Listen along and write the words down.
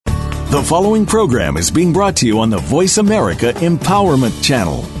The following program is being brought to you on the Voice America Empowerment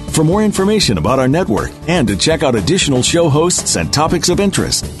Channel. For more information about our network and to check out additional show hosts and topics of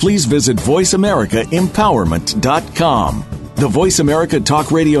interest, please visit voiceamericaempowerment.com. The Voice America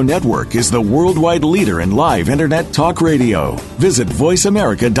Talk Radio Network is the worldwide leader in live Internet talk radio. Visit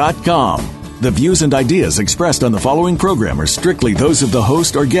voiceamerica.com. The views and ideas expressed on the following program are strictly those of the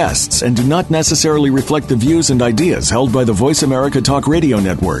host or guests and do not necessarily reflect the views and ideas held by the Voice America Talk Radio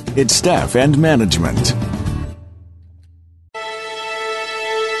Network, its staff, and management.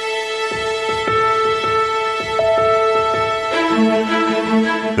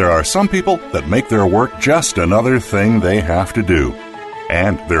 There are some people that make their work just another thing they have to do.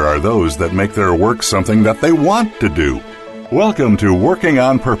 And there are those that make their work something that they want to do. Welcome to Working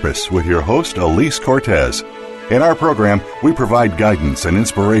on Purpose with your host, Elise Cortez. In our program, we provide guidance and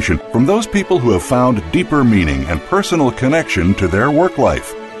inspiration from those people who have found deeper meaning and personal connection to their work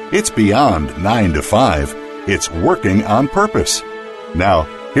life. It's beyond 9 to 5. It's working on purpose. Now,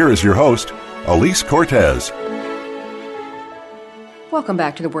 here is your host, Elise Cortez. Welcome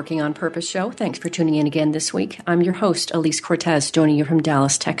back to the Working on Purpose show. Thanks for tuning in again this week. I'm your host, Elise Cortez, joining you from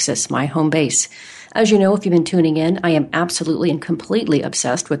Dallas, Texas, my home base. As you know, if you've been tuning in, I am absolutely and completely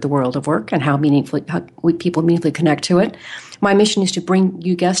obsessed with the world of work and how people meaningfully connect to it. My mission is to bring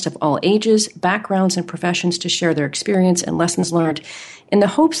you guests of all ages, backgrounds, and professions to share their experience and lessons learned in the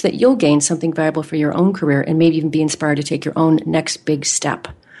hopes that you'll gain something valuable for your own career and maybe even be inspired to take your own next big step.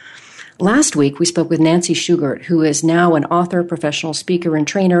 Last week, we spoke with Nancy Shugart, who is now an author, professional speaker and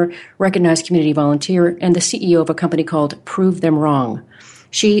trainer, recognized community volunteer, and the CEO of a company called Prove Them Wrong.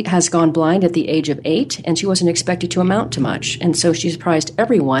 She has gone blind at the age of 8, and she wasn't expected to amount to much. And so she surprised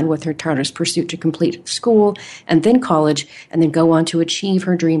everyone with her tireless pursuit to complete school and then college, and then go on to achieve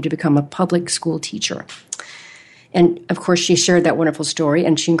her dream to become a public school teacher. And, of course, she shared that wonderful story,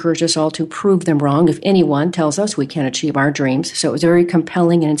 and she encouraged us all to prove them wrong if anyone tells us we can't achieve our dreams. So it was a very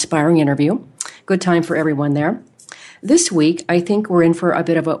compelling and inspiring interview. Good time for everyone there. This week, I think we're in for a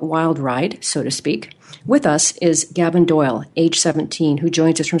bit of a wild ride, so to speak. With us is Gavin Doyle, age 17, who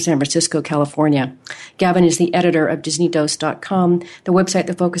joins us from San Francisco, California. Gavin is the editor of DisneyDose.com, the website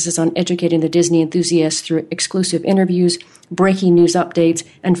that focuses on educating the Disney enthusiasts through exclusive interviews, breaking news updates,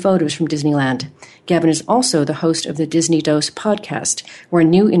 and photos from Disneyland. Gavin is also the host of the Disney Dose podcast, where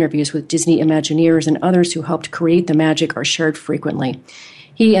new interviews with Disney Imagineers and others who helped create the magic are shared frequently.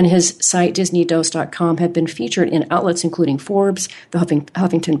 He and his site, DisneyDose.com, have been featured in outlets including Forbes, the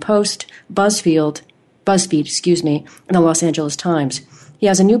Huffington Post, BuzzFeed, and the Los Angeles Times. He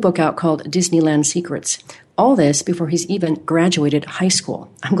has a new book out called Disneyland Secrets. All this before he's even graduated high school.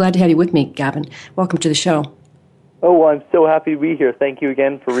 I'm glad to have you with me, Gavin. Welcome to the show. Oh, well, I'm so happy to be here. Thank you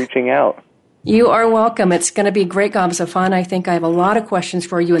again for reaching out. You are welcome. It's going to be great gobs of fun. I think I have a lot of questions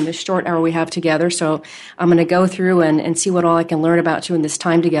for you in this short hour we have together, so I'm going to go through and see what all I can learn about you in this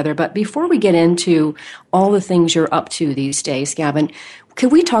time together. But before we get into all the things you're up to these days, Gavin,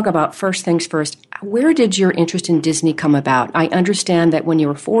 could we talk about first things first? Where did your interest in Disney come about? I understand that when you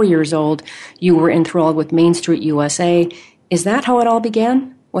were 4 years old, you were enthralled with Main Street USA. Is that how it all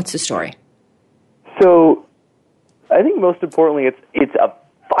began? What's the story? So I think most importantly, it's a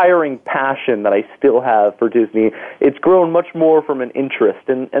firing passion that I still have for Disney. It's grown much more from an interest.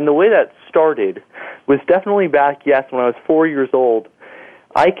 And the way that started was definitely back, yes, when I was 4 years old.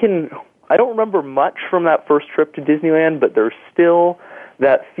 I don't remember much from that first trip to Disneyland, but there's still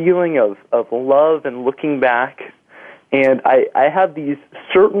that feeling of love and looking back. And I have these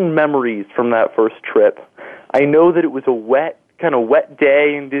certain memories from that first trip. I know that it was a kind of wet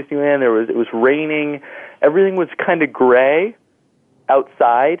day in Disneyland. It was raining. Everything was kind of gray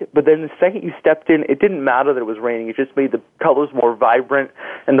outside, but then the second you stepped in, it didn't matter that it was raining. It just made the colors more vibrant,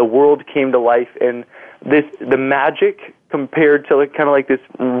 and the world came to life. And the magic compared to kind of like this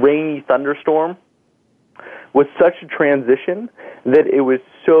rainy thunderstorm was such a transition that it was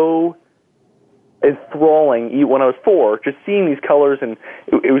so enthralling when I was 4, just seeing these colors, and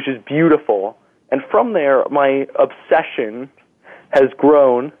it was just beautiful. And from there, my obsession has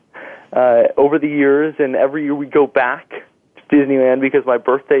grown over the years, and every year we go back to Disneyland because my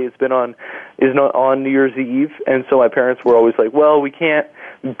birthday is not on New Year's Eve, and so my parents were always like, well, we can't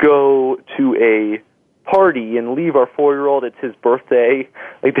go to a party and leave our 4-year-old. It's his birthday.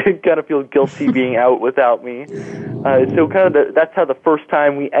 Like, they kind of feel guilty being out without me. So kind of that's how the first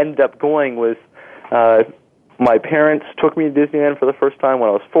time we ended up going was my parents took me to Disneyland for the first time when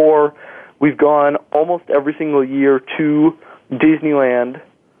I was 4. We've gone almost every single year to Disneyland.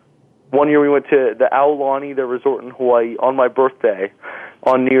 One year we went to the Aulani, the resort in Hawaii, on my birthday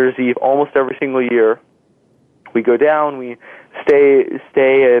on New Year's Eve, almost every single year. We go down, we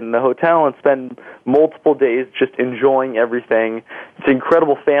stay in the hotel and spend multiple days just enjoying everything. It's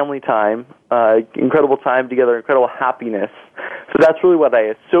incredible family time, incredible time together, incredible happiness. So that's really what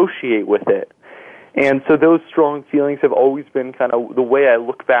I associate with it. And so those strong feelings have always been kind of the way I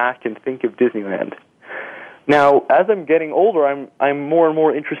look back and think of Disneyland. Now, as I'm getting older, I'm more and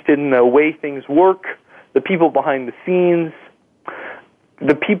more interested in the way things work, the people behind the scenes,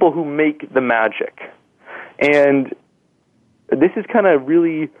 the people who make the magic. And this is kind of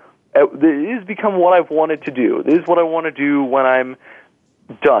really, it has become what I've wanted to do. This is what I want to do when I'm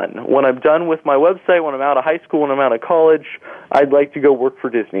done. When I'm done with my website, when I'm out of high school, when I'm out of college, I'd like to go work for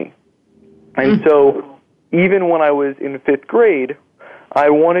Disney. And so even when I was in 5th grade, I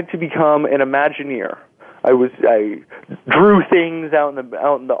wanted to become an Imagineer. I drew things out in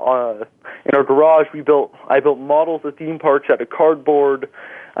our garage. I built models of theme parks out of cardboard.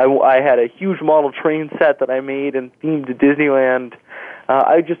 I had a huge model train set that I made and themed to Disneyland.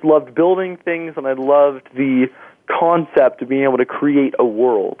 I just loved building things, and I loved the concept of being able to create a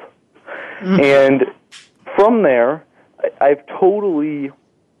world. Mm-hmm. And from there, I've totally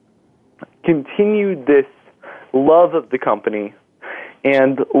continued this love of the company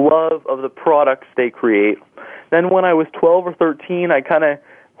and love of the products they create. Then when I was 12 or 13, I kind of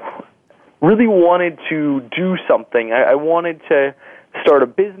really wanted to do something. I wanted to start a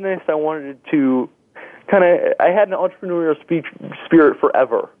business. I wanted to I had an entrepreneurial spirit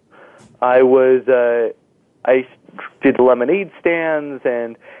forever. I did lemonade stands,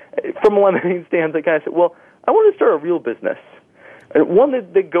 and from lemonade stands, I kind of said, well, I want to start a real business, one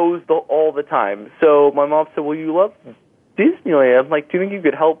that goes all the time. So my mom said, well, you love Disneyland. I'm like, do you think you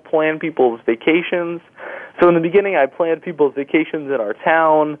could help plan people's vacations? So in the beginning, I planned people's vacations in our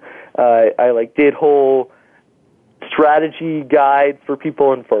town. I did whole strategy guides for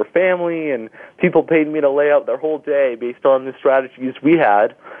people and for our family, and people paid me to lay out their whole day based on the strategies we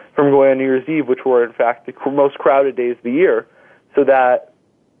had from going on New Year's Eve, which were, in fact, the most crowded days of the year. So that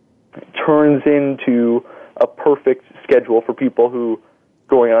turns into a perfect schedule for people who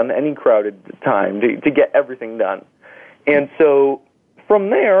going on any crowded time to get everything done. And so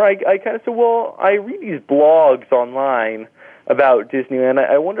from there, I kind of said, well, I read these blogs online about Disneyland.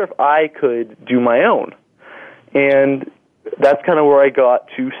 I wonder if I could do my own. And that's kind of where I got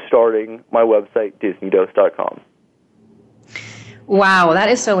to starting my website, DisneyDose.com. Wow, that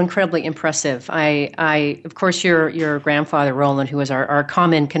is so incredibly impressive. I of course, your grandfather, Roland, who is our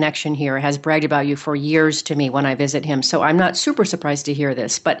common connection here, has bragged about you for years to me when I visit him. So I'm not super surprised to hear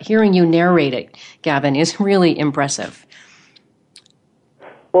this, but hearing you narrate it, Gavin, is really impressive.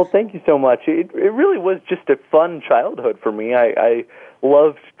 Well, thank you so much. It really was just a fun childhood for me. I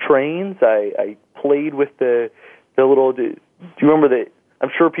loved trains. I played with the little. Do you remember the? I'm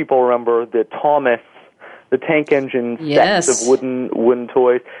sure people remember the Thomas, the tank engine sets of wooden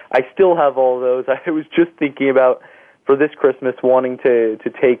toys. I still have all those. I was just thinking about for this Christmas wanting to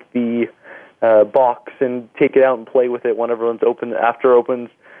take the box and take it out and play with it when everyone's open after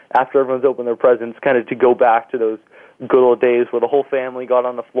everyone's opened their presents, kind of to go back to those good old days where the whole family got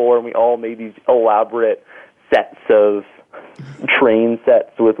on the floor and we all made these elaborate sets of train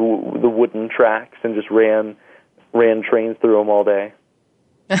sets with the wooden tracks and just ran trains through them all day.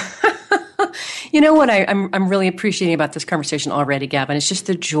 You know what I'm really appreciating about this conversation already, Gavin? It's just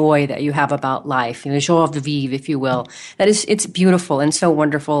the joy that you have about life, the joie de vivre, if you will. It's beautiful and so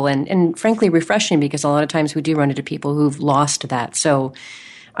wonderful and frankly refreshing, because a lot of times we do run into people who've lost that. So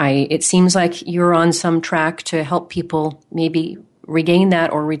it seems like you're on some track to help people maybe regain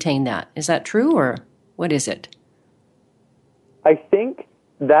that or retain that. Is that true, or what is it? I think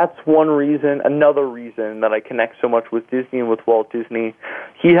that's one reason, another reason that I connect so much with Disney and with Walt Disney.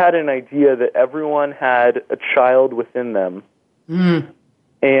 He had an idea that everyone had a child within them. Mm.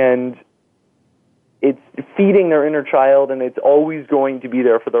 And it's feeding their inner child, and it's always going to be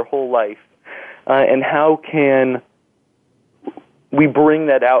there for their whole life. And how can we bring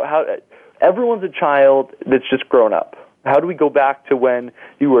that out? Everyone's a child that's just grown up. How do we go back to when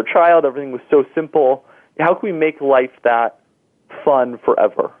you were a child, everything was so simple? How can we make life that fun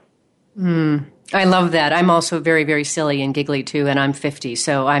forever? I love that. I'm also very, very silly and giggly too, and I'm 50,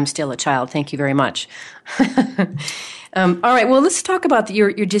 so I'm still a child. Thank you very much. All right, well, let's talk about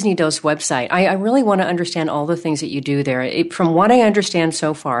your Disney Dose website. I really want to understand all the things that you do there. From what I understand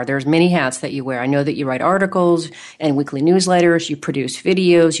so far, there's many hats that you wear. I know that you write articles and weekly newsletters, you produce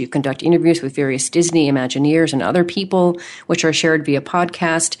videos, you conduct interviews with various Disney Imagineers and other people, which are shared via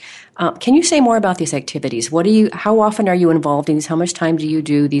podcast. Can you say more about these activities? How often are you involved in these? How much time do you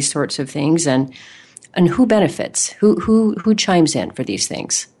do these sorts of things? And who benefits? Who chimes in for these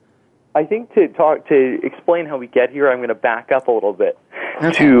things? I think to explain how we get here, I'm going to back up a little bit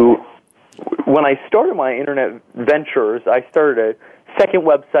Okay. to when I started my internet ventures. I started a second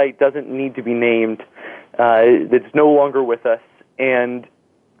website, doesn't need to be named, that's no longer with us. And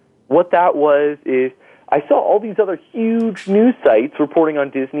what that was is I saw all these other huge news sites reporting on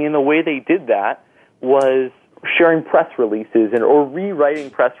Disney, and the way they did that was sharing press releases or rewriting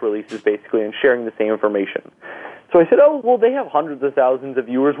press releases, basically, and sharing the same information. So I said, oh, well, they have hundreds of thousands of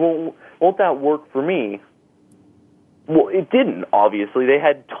viewers. Won't that work for me? Well, it didn't, obviously. They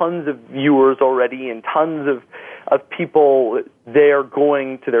had tons of viewers already and tons of people there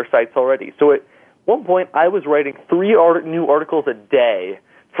going to their sites already. So at one point, I was writing 3 new articles a day.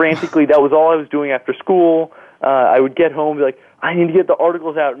 Frantically, that was all I was doing after school. I would get home and be like, I need to get the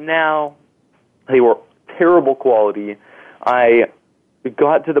articles out now. They were terrible quality. I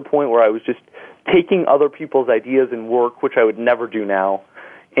got to the point where I was just taking other people's ideas and work, which I would never do now.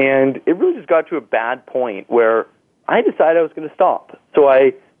 And it really just got to a bad point where I decided I was going to stop. So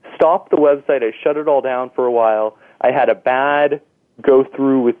I stopped the website. I shut it all down for a while. I had a bad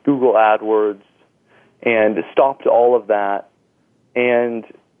go-through with Google AdWords and stopped all of that.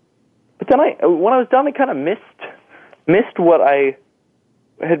 But then when I was done, I kind of missed what I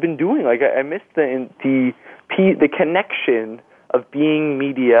had been doing. Like I missed the connection of being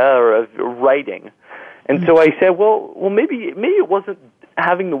media or of writing. And so I said, well, maybe it wasn't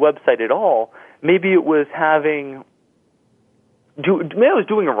having the website at all. Maybe it was maybe I was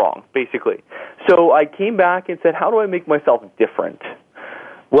doing it wrong, basically. So I came back and said, how do I make myself different?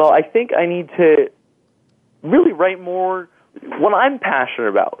 Well, I think I need to really write more what I'm passionate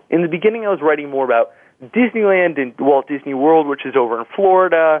about. In the beginning, I was writing more about Disneyland and Walt Disney World, which is over in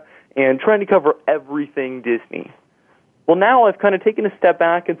Florida, and trying to cover everything Disney. Well, now I've kind of taken a step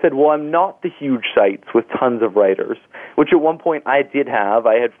back and said, well, I'm not the huge sites with tons of writers, which at one point I did have.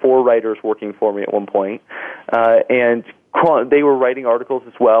 I had 4 writers working for me at one point, and they were writing articles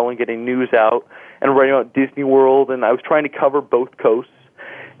as well and getting news out and writing about Disney World, and I was trying to cover both coasts,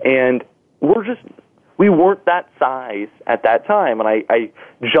 and we weren't that size at that time, and I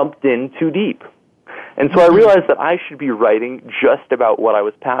jumped in too deep. And so I realized that I should be writing just about what I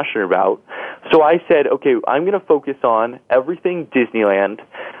was passionate about. So I said, okay, I'm going to focus on everything Disneyland.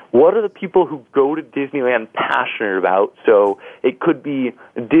 What are the people who go to Disneyland passionate about? So it could be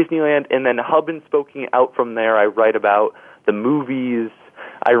Disneyland, and then hub and spoking out from there. I write about the movies.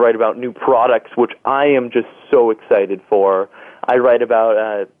 I write about new products, which I am just so excited for. I write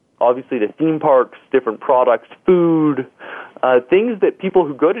about, obviously, the theme parks, different products, food, things that people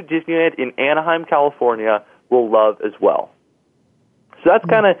who go to Disneyland in Anaheim, California will love as well. So that's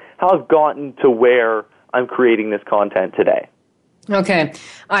kind of how I've gotten to where I'm creating this content today. Okay.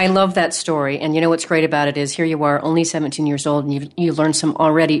 I love that story. And you know what's great about it is here you are, only 17 years old, and you learned some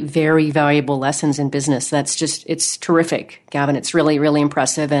already very valuable lessons in business. That's just, it's terrific, Gavin. It's really, really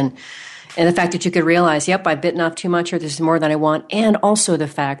impressive. And the fact that you could realize, yep, I've bitten off too much, or this is more than I want. And also the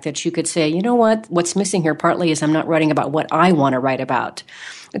fact that you could say, you know what's missing here partly is I'm not writing about what I want to write about.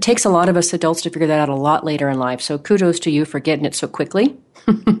 It takes a lot of us adults to figure that out a lot later in life. So kudos to you for getting it so quickly.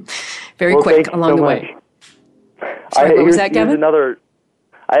 Very quick along the way. Sorry, what was that, Gavin?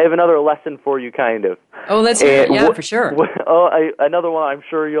 I have another lesson for you, kind of. Oh, let's hear it. Yeah, for sure. Another one I'm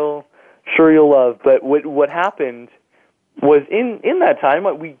sure you'll love. But what happened was in that time,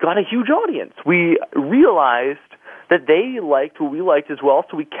 we got a huge audience. We realized that they liked what we liked as well,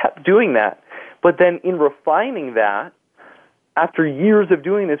 so we kept doing that. But then in refining that, after years of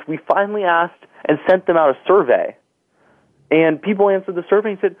doing this, we finally asked and sent them out a survey. And people answered the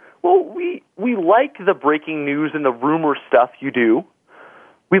survey and said, well, we like the breaking news and the rumor stuff you do.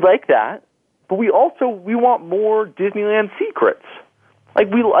 We like that. But we want more Disneyland secrets. I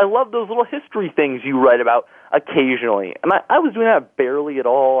love those little history things you write about occasionally. And I was doing that barely at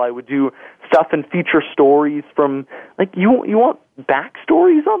all. I would do stuff and feature stories from, you want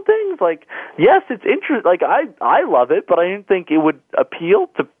backstories on things? Yes, it's interesting. I love it, but I didn't think it would appeal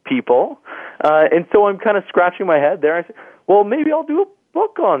to people. And so I'm kind of scratching my head there. I said, well, maybe I'll do a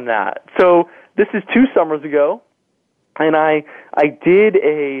book on that. So this is 2 summers ago, and I did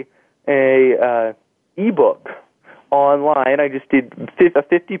a ebook online. I just did a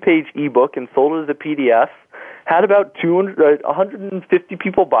 50-page ebook and sold it as a PDF. Had about 150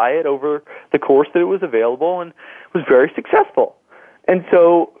 people buy it over the course that it was available, and was very successful. And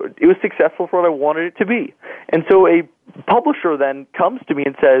so it was successful for what I wanted it to be. And so a publisher then comes to me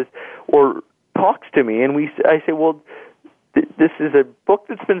and says, or talks to me, and I say, well, this is a book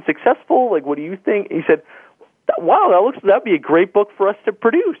that's been successful. What do you think? He said, wow, that'd be a great book for us to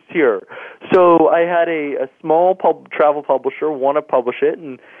produce here. So I had a small travel publisher want to publish it,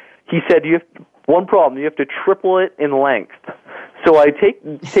 and he said, one problem, you have to triple it in length. So I take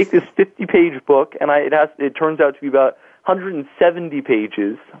this 50-page book, and it turns out to be about 170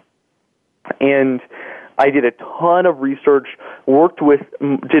 pages, and I did a ton of research,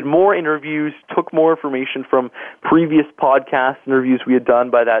 did more interviews, took more information from previous podcast interviews we had done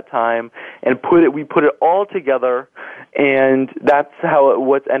by that time, and we put it all together, and that's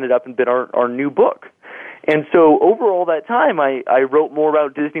what's ended up and been our new book. And so over all that time, I wrote more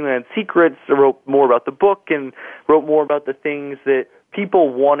about Disneyland Secrets, I wrote more about the book, and wrote more about the things that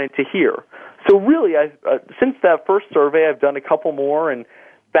people wanted to hear. So really, since that first survey, I've done a couple more and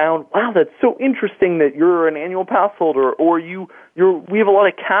found, wow, that's so interesting that you're an annual pass holder, or we have a lot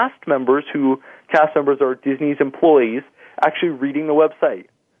of cast members are Disney's employees actually reading the website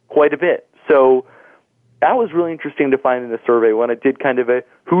quite a bit. So that was really interesting to find in the survey when it did kind of a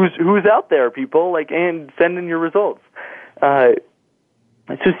who's out there, people, and send in your results. So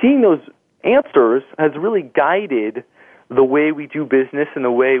seeing those answers has really guided the way we do business and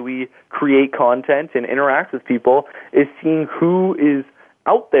the way we create content and interact with people, is seeing who is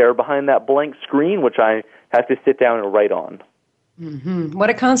out there behind that blank screen, which I have to sit down and write on. Mm-hmm. What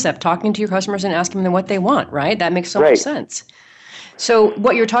a concept, talking to your customers and asking them what they want, right? That makes so much sense. So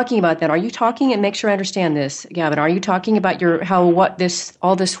what you're talking about then, are you talking, and make sure I understand this, Gavin, are you talking about all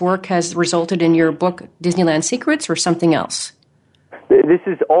this work has resulted in your book, Disneyland Secrets, or something else?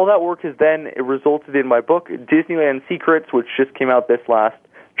 All that work has then resulted in my book, Disneyland Secrets, which just came out this last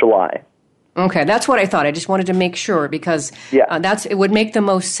July. Okay, that's what I thought. I just wanted to make sure, because it would make the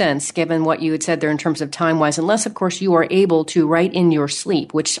most sense given what you had said there in terms of time-wise, unless, of course, you are able to write in your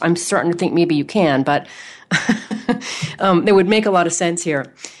sleep, which I'm starting to think maybe you can, but it would make a lot of sense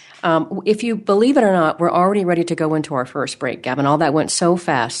here. If you believe it or not, we're already ready to go into our first break, Gavin. All that went so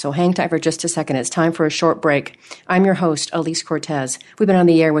fast, so hang tight for just a second. It's time for a short break. I'm your host, Elise Cortez. We've been on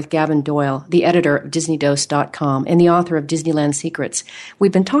the air with Gavin Doyle, the editor of DisneyDose.com and the author of Disneyland Secrets.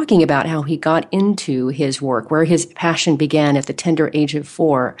 We've been talking about how he got into his work, where his passion began at the tender age of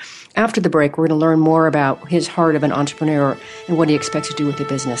 4. After the break, we're going to learn more about his heart of an entrepreneur and what he expects to do with the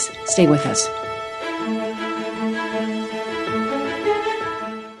business. Stay with us.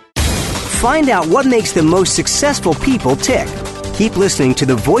 Find out what makes the most successful people tick. Keep listening to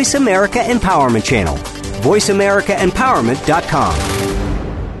the Voice America Empowerment Channel. VoiceAmericaEmpowerment.com.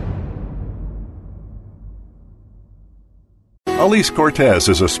 Elise Cortez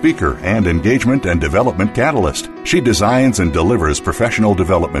is a speaker and engagement and development catalyst. She designs and delivers professional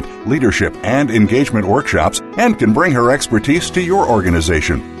development, leadership, and engagement workshops and can bring her expertise to your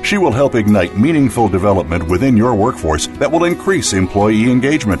organization. She will help ignite meaningful development within your workforce that will increase employee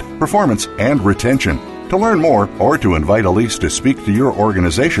engagement, performance, and retention. To learn more or to invite Elise to speak to your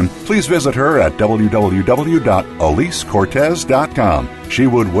organization, please visit her at www.elisecortez.com. She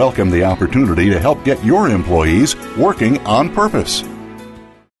would welcome the opportunity to help get your employees working on purpose.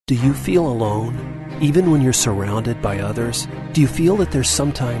 Do you feel alone, even when you're surrounded by others? Do you feel that there's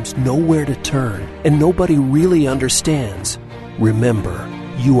sometimes nowhere to turn and nobody really understands? Remember,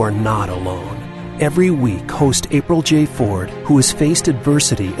 you are not alone. Every week, host April J. Ford, who has faced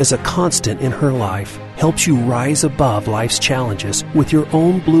adversity as a constant in her life, helps you rise above life's challenges with your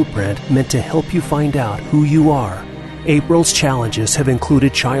own blueprint meant to help you find out who you are. April's challenges have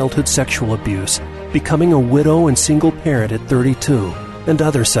included childhood sexual abuse, becoming a widow and single parent at 32, and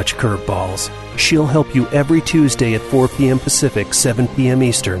other such curveballs. She'll help you every Tuesday at 4 p.m. Pacific, 7 p.m.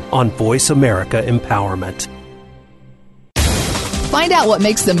 Eastern on Voice America Empowerment. Find out what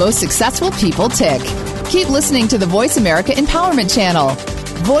makes the most successful people tick. Keep listening to the Voice America Empowerment Channel.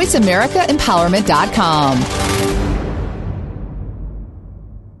 VoiceAmericaEmpowerment.com.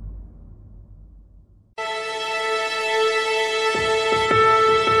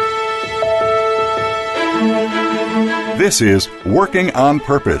 This is Working on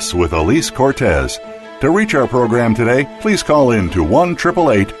Purpose with Elise Cortez. To reach our program today, please call in to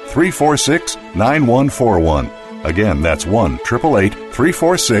 1-888-346-9141. Again, that's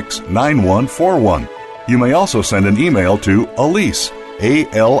 1-888-346-9141. You may also send an email to Elise,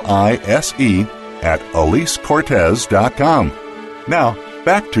 ALISE, at EliseCortez.com. Now,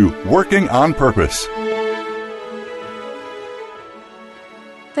 back to Working on Purpose.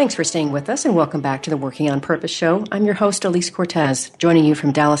 Thanks for staying with us, and welcome back to the Working on Purpose show. I'm your host, Elise Cortez, joining you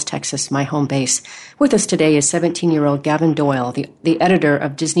from Dallas, Texas, my home base. With us today is 17-year-old Gavin Doyle, the editor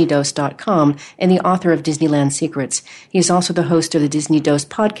of DisneyDose.com and the author of Disneyland Secrets. He is also the host of the Disney Dose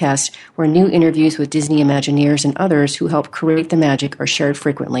podcast, where new interviews with Disney Imagineers and others who help create the magic are shared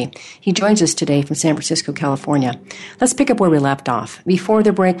frequently. He joins us today from San Francisco, California. Let's pick up where we left off. Before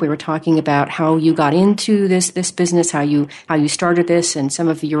the break, we were talking about how you got into this business, how you started this, and some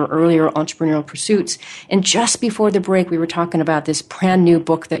of your earlier entrepreneurial pursuits. And just before the break, we were talking about this brand new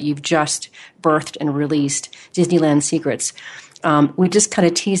book that you've just birthed and released, Disneyland Secrets. We just kind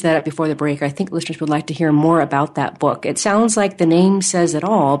of teased that up before the break. I think listeners would like to hear more about that book. It sounds like the name says it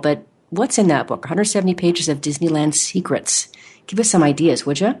all, but what's in that book? 170 pages of Disneyland Secrets. Give us some ideas,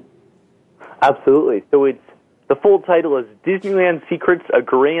 would you? Absolutely. So the full title is Disneyland Secrets, A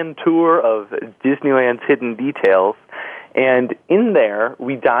Grand Tour of Disneyland's Hidden Details. And in there,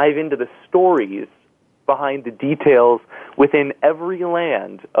 we dive into the stories behind the details within every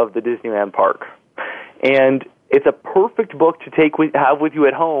land of the Disneyland park. And it's a perfect book to have with you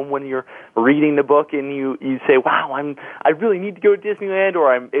at home when you're reading the book and you say, wow, I really need to go to Disneyland,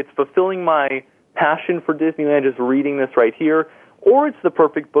 or it's fulfilling my passion for Disneyland just reading this right here. Or it's the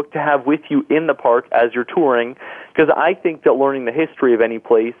perfect book to have with you in the park as you're touring, because I think that learning the history of any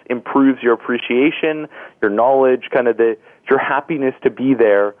place improves your appreciation, your knowledge, kind of your happiness to be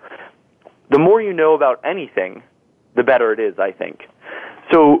there. The more you know about anything, the better it is, I think.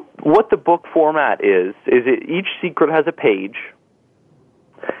 So what the book format is each secret has a page,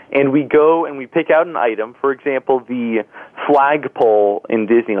 and we go and we pick out an item. For example, the flagpole in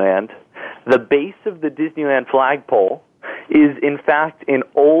Disneyland. The base of the Disneyland flagpole is, in fact, an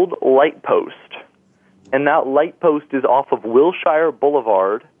old light post. And that light post is off of Wilshire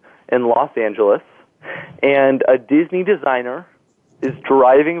Boulevard in Los Angeles. And a Disney designer is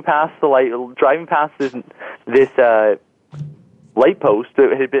driving past this light post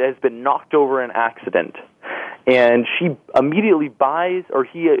that has been knocked over in an accident. And he immediately buys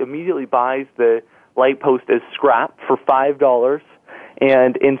the light post as scrap for $5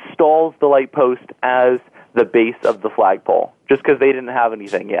 and installs the light post as the base of the flagpole, just because they didn't have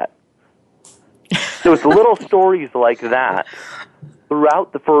anything yet. So it's little stories like that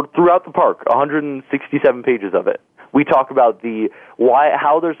throughout the park, 167 pages of it. We talk about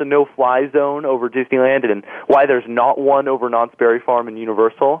how there's a no-fly zone over Disneyland and why there's not one over Knott's Berry Farm and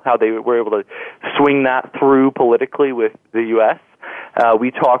Universal, how they were able to swing that through politically with the U.S.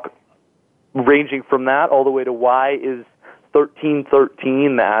 We talk ranging from that all the way to why is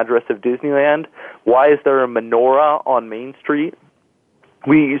 1313 the address of Disneyland, why is there a menorah on Main Street.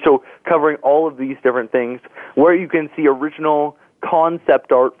 So covering all of these different things, where you can see original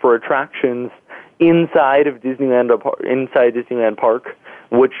concept art for attractions inside Disneyland Park,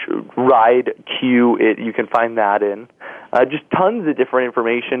 which ride queue you can find that in. Just tons of different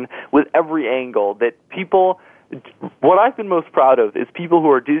information with every angle that people. What I've been most proud of is people who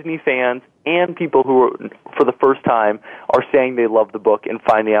are Disney fans and people who are, for the first time, are saying they love the book and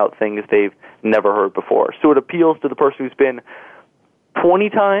finding out things they've never heard before. So it appeals to the person who's been 20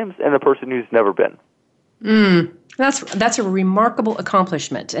 times and the person who's never been. That's a remarkable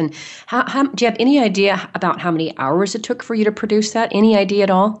accomplishment. And how, do you have any idea about how many hours it took for you to produce that? Any idea at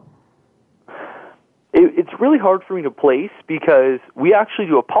all? It's really hard for me to place because we actually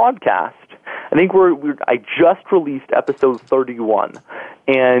do a podcast. I think I just released episode 31,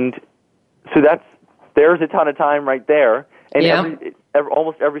 and so there's a ton of time right there. And yeah.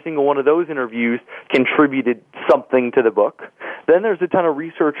 Almost every single one of those interviews contributed something to the book. Then there's a ton of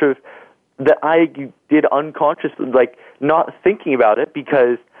research that I did unconsciously, like not thinking about it,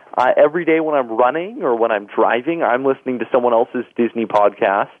 because every day when I'm running or when I'm driving, I'm listening to someone else's Disney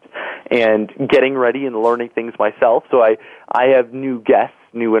podcast and getting ready and learning things myself. So I have new guests,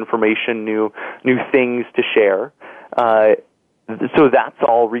 new information, new things to share. So that's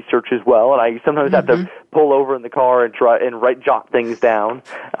all research as well, and I sometimes have to pull over in the car and try and jot things down,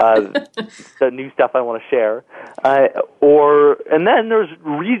 the new stuff I want to share. And then there's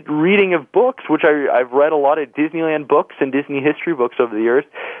reading of books, which I've read a lot of Disneyland books and Disney history books over the years.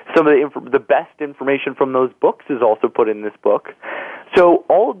 Some of the best information from those books is also put in this book. So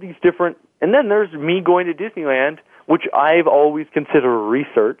all of these different, and then there's me going to Disneyland, which I've always considered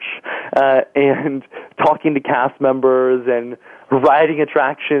research, and talking to cast members and riding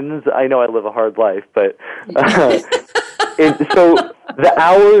attractions. I know I live a hard life, but so the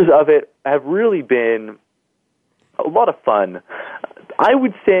hours of it have really been a lot of fun. I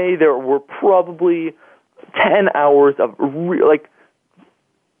would say there were probably 10 hours of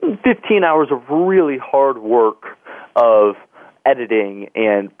 15 hours of really hard work of editing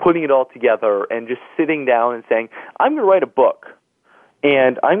and putting it all together and just sitting down and saying, I'm going to write a book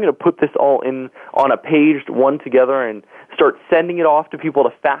and I'm going to put this all in on a page, one together, and start sending it off to people to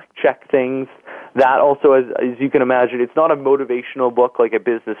fact check things. That also, as you can imagine, it's not a motivational book like a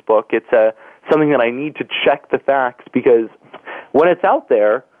business book. It's something that I need to check the facts, because when it's out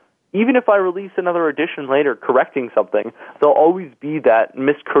there, even if I release another edition later correcting something, there'll always be that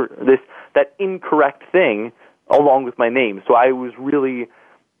incorrect thing along with my name. So I was really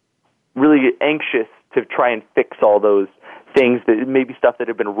really anxious to try and fix all those things, that maybe stuff that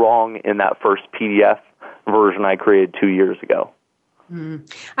had been wrong in that first PDF version I created 2 years ago.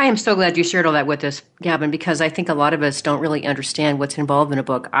 I am so glad you shared all that with us, Gavin, because I think a lot of us don't really understand what's involved in a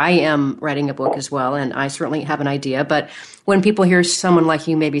book. I am writing a book as well, and I certainly have an idea. But when people hear someone like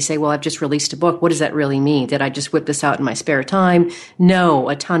you maybe say, well, I've just released a book, what does that really mean? Did I just whip this out in my spare time? No,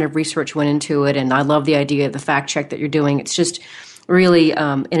 a ton of research went into it, and I love the idea of the fact check that you're doing. It's just really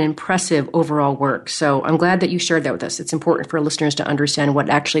an impressive overall work. So I'm glad that you shared that with us. It's important for listeners to understand what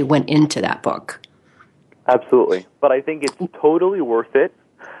actually went into that book. Absolutely. But I think it's totally worth it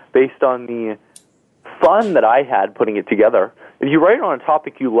based on the fun that I had putting it together. If you write on a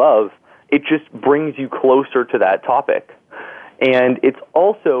topic you love, it just brings you closer to that topic. And it's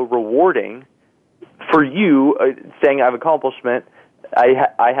also rewarding for you saying, I have accomplishment,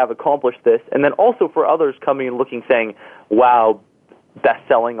 I have accomplished this, and then also for others coming and looking, saying, wow,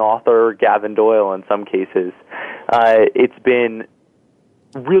 best-selling author Gavin Doyle in some cases. It's been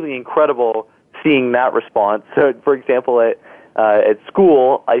really incredible seeing that response. So, for example, at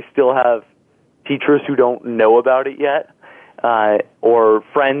school, I still have teachers who don't know about it yet, or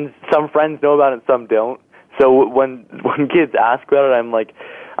friends. Some friends know about it, some don't. So when kids ask about it, I'm like,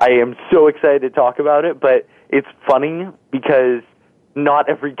 I am so excited to talk about it, but it's funny because not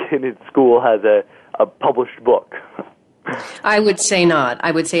every kid in school has a published book. I would say not.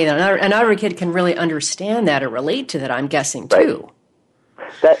 I would say that not every kid can really understand that or relate to that, I'm guessing, too.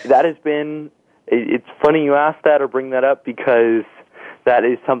 Right. That has been... It's funny you ask that or bring that up, because that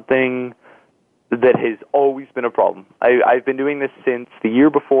is something that has always been a problem. I've been doing this since the year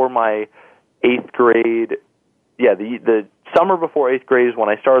before my 8th grade. Yeah, the summer before 8th grade is when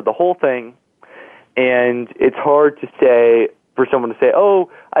I started the whole thing, and it's hard to say, for someone to say,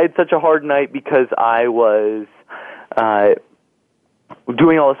 oh, I had such a hard night because I was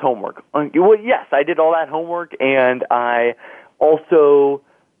doing all this homework. Well, yes, I did all that homework, and I also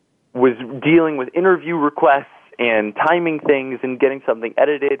was dealing with interview requests and timing things and getting something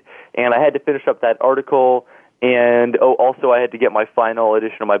edited, and I had to finish up that article, and also I had to get my final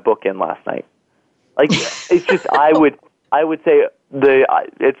edition of my book in last night. Like, it's just, I would say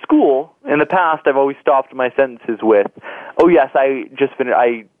at school, in the past, I've always stopped my sentences with, oh yes, I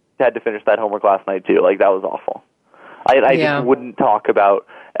had to finish that homework last night too. Like, that was awful. I just wouldn't talk about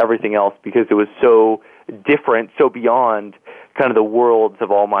everything else because it was so different, so beyond kind of the worlds of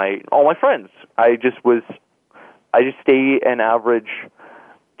all my friends. I just stay an average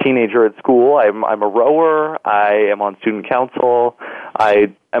teenager at school. I'm a rower. I am on student council.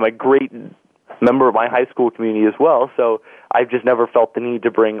 I am a great member of my high school community as well. So I've just never felt the need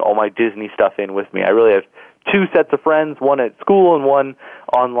to bring all my Disney stuff in with me. I really have 2 sets of friends, one at school and one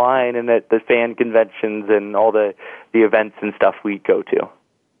online, and at the fan conventions and all the events and stuff we go to.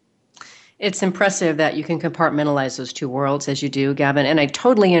 It's impressive that you can compartmentalize those 2 worlds as you do, Gavin, and I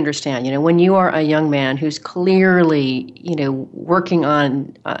totally understand. When you are a young man who's clearly, working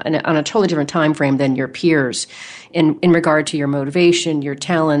on a totally different time frame than your peers in regard to your motivation, your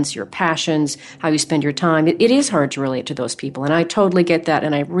talents, your passions, how you spend your time, it is hard to relate to those people, and I totally get that,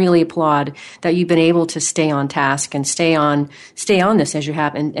 and I really applaud that you've been able to stay on task and stay on this as you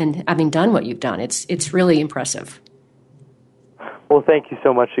have, and having done what you've done. It's really impressive. Well, thank you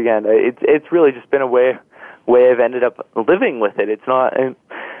so much again. It's really just been a way I've ended up living with it. It's not.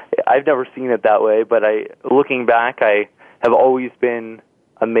 I've never seen it that way, but looking back, I have always been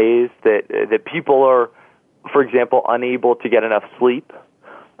amazed that people are, for example, unable to get enough sleep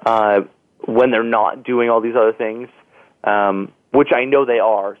when they're not doing all these other things, which I know they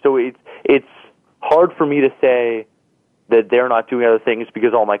are. So it's hard for me to say that they're not doing other things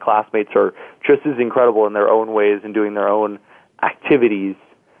because all my classmates are just as incredible in their own ways and doing their own activities,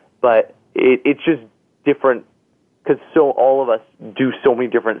 but it's just different because all of us do so many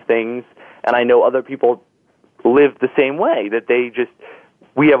different things, and I know other people live the same way, that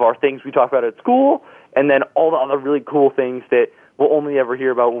we have our things we talk about at school, and then all the other really cool things that we'll only ever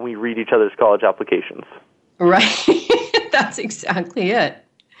hear about when we read each other's college applications. Right. That's exactly it.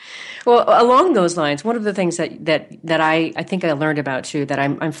 Well, along those lines, one of the things that I think I learned about too, that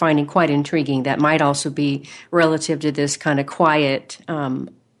I'm finding quite intriguing, that might also be relative to this kind of quiet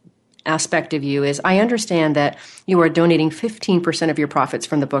aspect of you, is I understand that you are donating 15% of your profits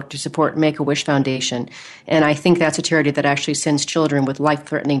from the book to support Make-A-Wish Foundation, and I think that's a charity that actually sends children with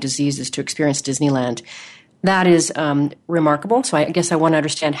life-threatening diseases to experience Disneyland. That is remarkable. So I guess I want to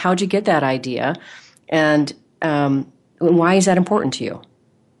understand, how'd you get that idea, and why is that important to you?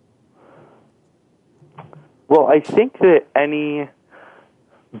 Well, I think that any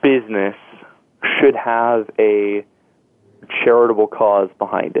business should have a charitable cause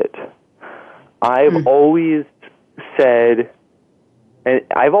behind it. I've always said, and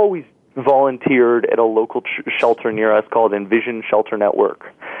I've always volunteered at a local shelter near us called Envision Shelter Network.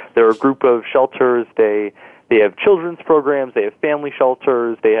 They're a group of shelters. They have children's programs. They have family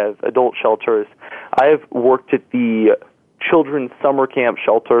shelters. They have adult shelters. I've worked at the children's summer camp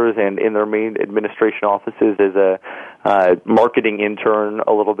shelters and in their main administration offices as a marketing intern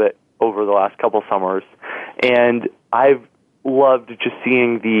a little bit over the last couple summers. And I've loved just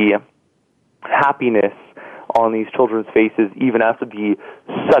seeing the happiness on these children's faces even after the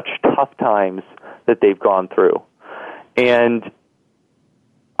such tough times that they've gone through. And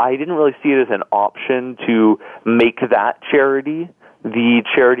I didn't really see it as an option to make that charity the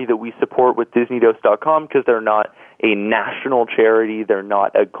charity that we support with DisneyDose.com, because they're not a national charity, they're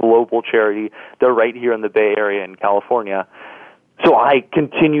not a global charity, they're right here in the Bay Area in California. So I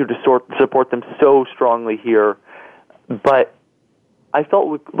continue to support them so strongly here, but I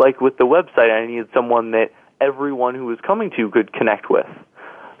felt like with the website I needed someone that everyone who was coming to could connect with.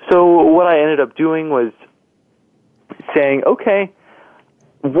 So what I ended up doing was saying, okay,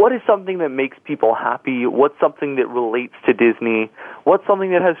 what is something that makes people happy? What's something that relates to Disney? What's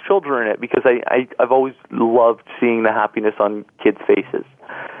something that has children in it? Because I've always loved seeing the happiness on kids' faces.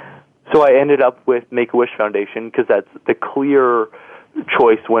 So I ended up with Make-A-Wish Foundation because that's the clear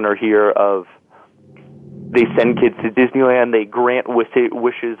choice winner here of they send kids to Disneyland, they grant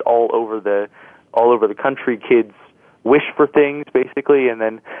wishes all over the country. Kids wish for things, basically, and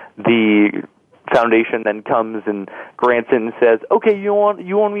then the foundation then comes and grants it and says, okay, you want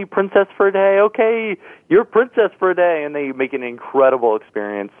to be princess for a day? Okay, you're princess for a day, and they make an incredible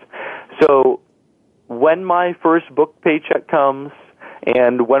experience. So when my first book paycheck comes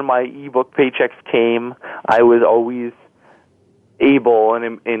and when my ebook paychecks came, I was always able,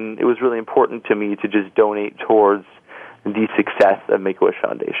 and it was really important to me to just donate towards the success of Make-A-Wish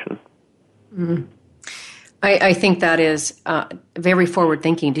Foundation. Mm-hmm. I think that is very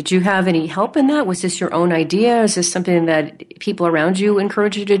forward-thinking. Did you have any help in that? Was this your own idea? Is this something that people around you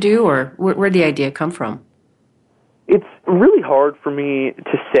encouraged you to do, or where'd the idea come from? It's really hard for me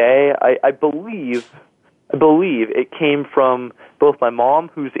to say. I believe it came from both my mom,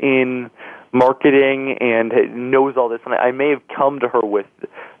 who's in marketing and knows all this, and I may have come to her with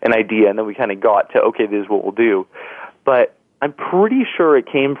an idea, and then we kind of got to, okay, this is what we'll do. But I'm pretty sure it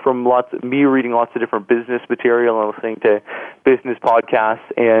came from me reading lots of different business material and listening to business podcasts.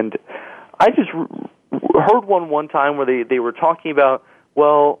 And I just heard one time where they were talking about,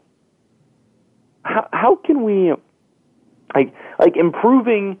 well, how can we, like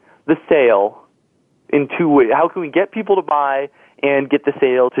improving the sale in two ways. How can we get people to buy and get the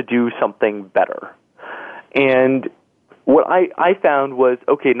sale to do something better? And what I found was,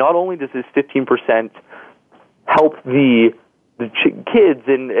 okay, not only does this 15% help the kids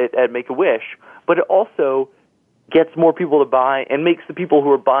at Make-A-Wish, but it also gets more people to buy and makes the people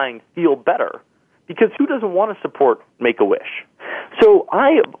who are buying feel better. Because who doesn't want to support Make-A-Wish? So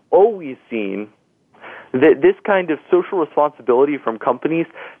I have always seen that this kind of social responsibility from companies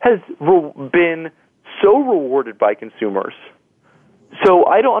has been so rewarded by consumers. So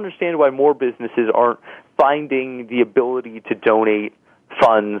I don't understand why more businesses aren't finding the ability to donate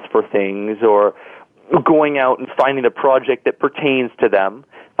funds for things or going out and finding a project that pertains to them.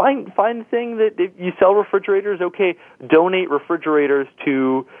 Find the thing that if you sell refrigerators, okay, donate refrigerators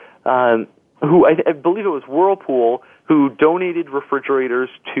to who I believe it was Whirlpool who donated refrigerators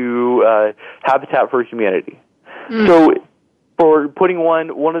to Habitat for Humanity. Mm. So for putting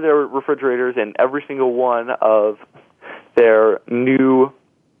one of their refrigerators in every single one of their new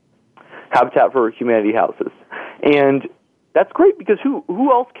Habitat for Humanity houses. And that's great because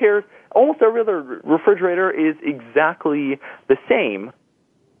who else cares? Almost every other refrigerator is exactly the same.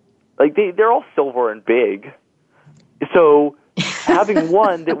 Like they're all silver and big. So having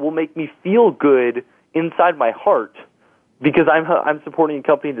one that will make me feel good inside my heart because I'm supporting a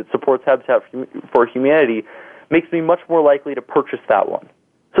company that supports Habitat for Humanity makes me much more likely to purchase that one.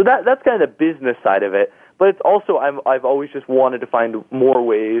 So that's kind of the business side of it. But it's also I've always just wanted to find more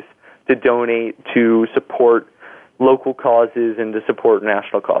ways to donate, to support local causes, and to support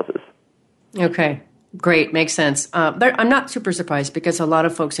national causes. Okay. Great. Makes sense. I'm not super surprised because a lot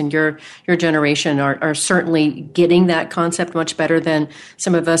of folks in your generation are certainly getting that concept much better than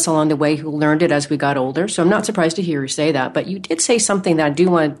some of us along the way who learned it as we got older. So I'm not surprised to hear you say that. But you did say something that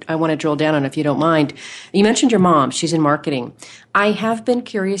I want to drill down on if you don't mind. You mentioned your mom. She's in marketing. I have been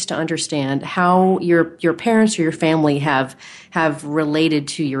curious to understand how your parents or your family have related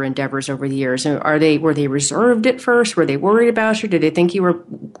to your endeavors over the years. Were they reserved at first? Were they worried about you? Did they think you were,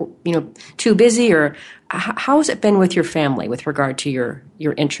 too busy? Or how has it been with your family with regard to your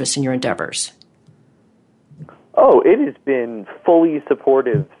interests and your endeavors? Oh, it has been fully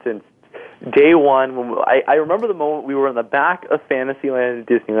supportive since day one. I remember the moment we were in the back of Fantasyland at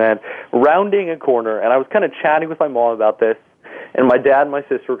Disneyland, rounding a corner, and I was kind of chatting with my mom about this, and my dad and my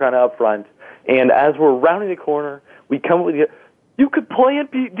sister were kind of up front, and as we're rounding the corner, we come up with you could plan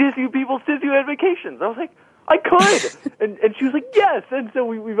Disney people's Disneyland vacations. I was like, I could. and she was like, yes. And so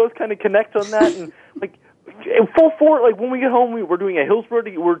we both kind of connect on that. And like, full force, like when we get home, we're doing a Hillsborough,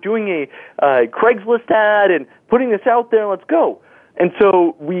 we're doing a Craigslist ad and putting this out there. Let's go. And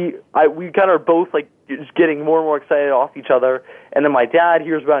so we kind of are both like just getting more and more excited off each other. And then my dad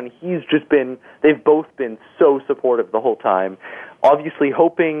hears about it, and they've both been so supportive the whole time. Obviously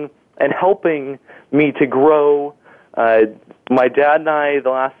hoping and helping me to grow. My dad and I, the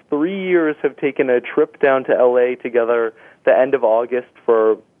last 3 years, have taken a trip down to LA together the end of August.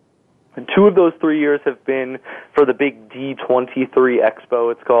 For 2 of those 3 years have been for the big D23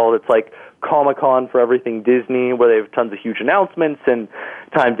 Expo, it's called. It's like Comic-Con for everything Disney, where they have tons of huge announcements and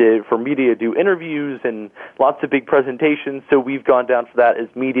time for media to do interviews and lots of big presentations. So we've gone down for that as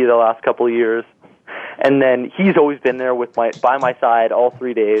media the last couple of years. And then he's always been there by my side all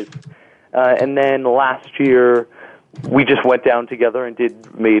 3 days. And then last year, we just went down together and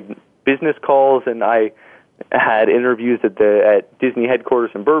made business calls, and I had interviews at Disney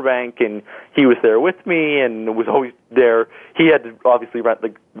headquarters in Burbank, and he was there with me and was always there. He had to obviously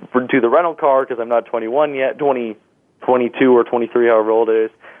do the rental car because I'm not 21 yet, 22 or 23, however old it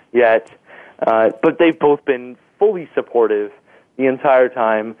is yet. But they've both been fully supportive the entire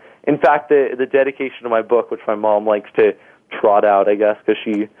time. In fact, the dedication to my book, which my mom likes to trot out, I guess, because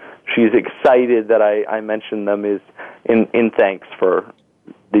she's excited that I mentioned them, is in thanks for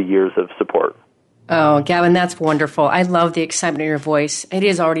the years of support. Oh, Gavin, that's wonderful. I love the excitement in your voice. It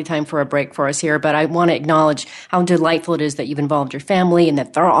is already time for a break for us here, but I want to acknowledge how delightful it is that you've involved your family and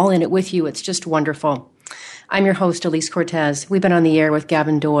that they're all in it with you. It's just wonderful. I'm your host, Elise Cortez. We've been on the air with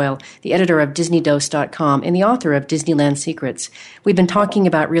Gavin Doyle, the editor of DisneyDose.com and the author of Disneyland Secrets. We've been talking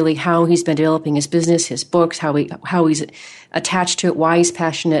about really how he's been developing his business, his books, how he's attached to it, why he's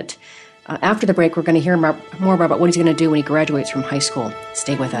passionate. After the break, we're going to hear more about what he's going to do when he graduates from high school.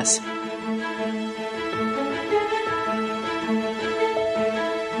 Stay with us.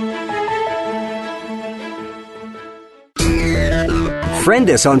 Friend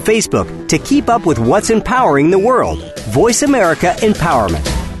us on Facebook to keep up with what's empowering the world. Voice America Empowerment.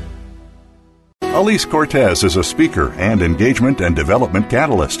 Elise Cortez is a speaker and engagement and development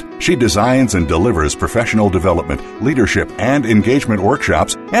catalyst. She designs and delivers professional development, leadership, and engagement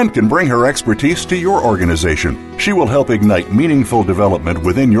workshops and can bring her expertise to your organization. She will help ignite meaningful development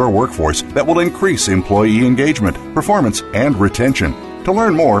within your workforce that will increase employee engagement, performance, and retention. To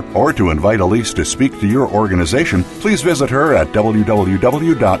learn more or to invite Elise to speak to your organization, please visit her at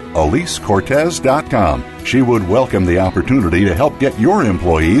www.elisecortez.com. She would welcome the opportunity to help get your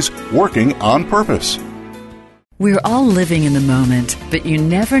employees working on purpose. We're all living in the moment, but you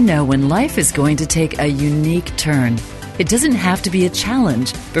never know when life is going to take a unique turn. It doesn't have to be a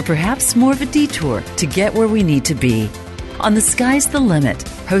challenge, but perhaps more of a detour to get where we need to be. On The Sky's the Limit,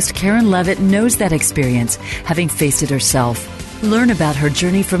 host Karen Levitt knows that experience, having faced it herself. Learn about her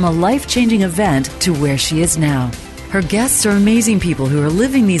journey from a life-changing event to where she is now. Her guests are amazing people who are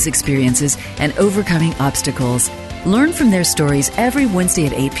living these experiences and overcoming obstacles. Learn from their stories every Wednesday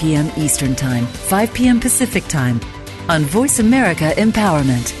at 8 p.m. Eastern Time, 5 p.m. Pacific Time on Voice America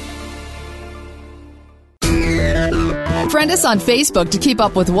Empowerment. Friend us on Facebook to keep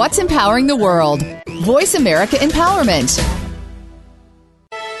up with what's empowering the world. Voice America Empowerment.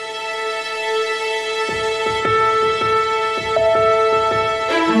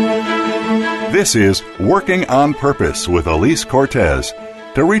 This is Working on Purpose with Elise Cortez.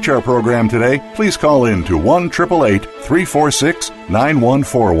 To reach our program today, please call in to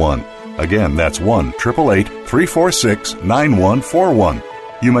 1-888-346-9141. Again, that's 1-888-346-9141.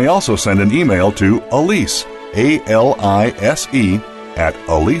 You may also send an email to Elise, A-L-I-S-E, at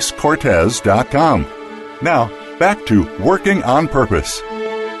EliseCortez.com. Now, back to Working on Purpose.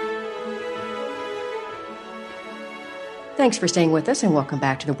 Thanks for staying with us and welcome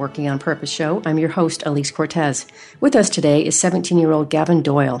back to the Working on Purpose show. I'm your host, Elise Cortez. With us today is 17-year-old Gavin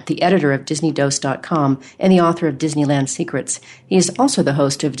Doyle, the editor of DisneyDose.com and the author of Disneyland Secrets. He is also the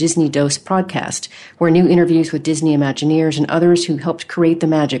host of Disney Dose Podcast, where new interviews with Disney Imagineers and others who helped create the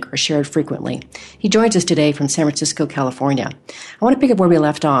magic are shared frequently. He joins us today from San Francisco, California. I want to pick up where we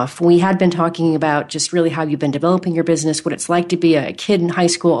left off. We had been talking about just really how you've been developing your business, what it's like to be a kid in high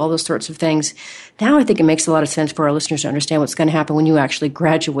school, all those sorts of things. Now I think it makes a lot of sense for our listeners to understand what's going to happen when you actually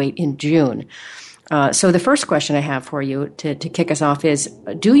graduate in June. So the first question I have for you to kick us off is,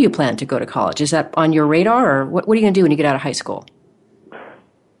 do you plan to go to college? Is that on your radar, or what are you going to do when you get out of high school?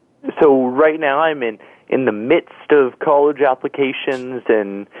 So right now I'm in the midst of college applications,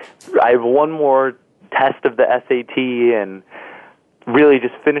 and I have one more test of the SAT, and really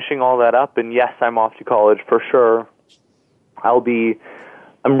just finishing all that up. And yes, I'm off to college for sure.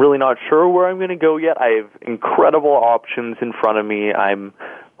 I'm really not sure where I'm going to go yet. I have incredible options in front of me. I'm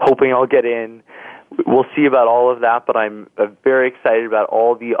hoping I'll get in. We'll see about all of that, but I'm very excited about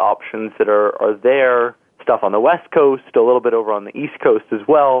all the options that are there. Stuff on the West Coast, a little bit over on the East Coast as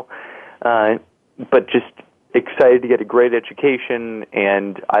well. But just excited to get a great education,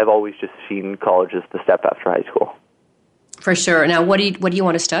 and I've always just seen college as the step after high school. For sure. Now, what do you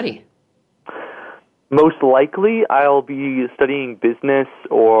want to study? Most likely, I'll be studying business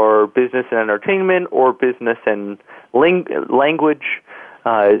or business and entertainment or business and language.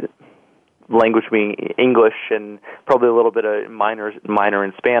 Language being English, and probably a little bit of minor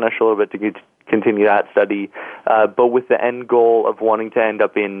in Spanish, a little bit to continue that study, but with the end goal of wanting to end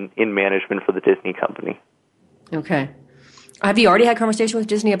up in management for the Disney company. Okay. Have you already had conversation with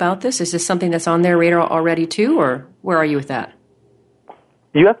Disney about this? Is this something that's on their radar already too, or where are you with that?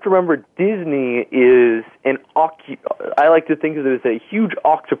 You have to remember, Disney is I like to think of it as a huge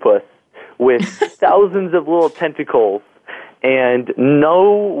octopus with thousands of little tentacles, and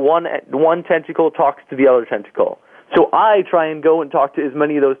no one tentacle talks to the other tentacle. So I try and go and talk to as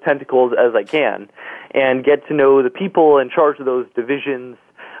many of those tentacles as I can and get to know the people in charge of those divisions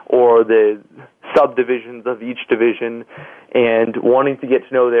or the subdivisions of each division, and wanting to get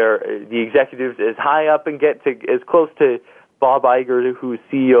to know the executives as high up and get to as close to Bob Iger, who's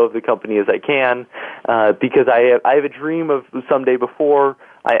CEO of the company, as I can, because I have a dream of someday before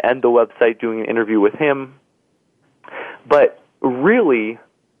I end the website doing an interview with him. But really,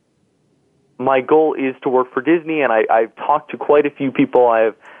 my goal is to work for Disney, and I've talked to quite a few people. I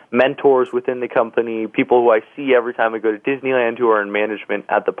have mentors within the company, people who I see every time I go to Disneyland who are in management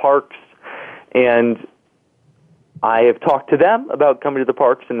at the parks, and I have talked to them about coming to the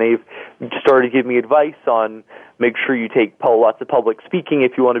parks, and they've started to give me advice on make sure you take lots of public speaking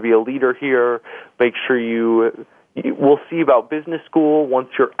if you want to be a leader here. Make sure we'll see about business school. Once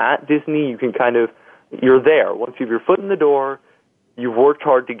you're at Disney, you can you're there. Once you have your foot in the door, you've worked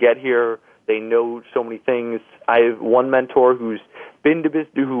hard to get here. They know so many things. I have one mentor who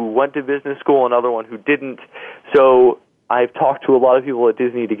went to business school, another one who didn't. So I've talked to a lot of people at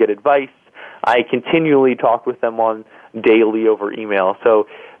Disney to get advice. I continually talk with them on daily over email.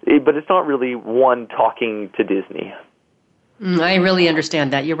 But it's not really one talking to Disney. I really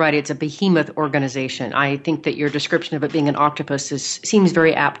understand that. You're right. It's a behemoth organization. I think that your description of it being an octopus seems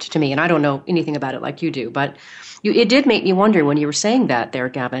very apt to me, and I don't know anything about it like you do. But it did make me wonder when you were saying that there,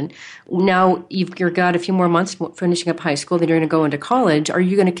 Gavin. Now, you've got a few more months finishing up high school, then you're going to go into college. Are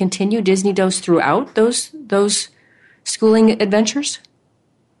you going to continue Disney Dose throughout those schooling adventures?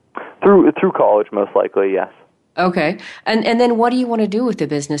 Through college, most likely, yes. Okay. And then what do you want to do with the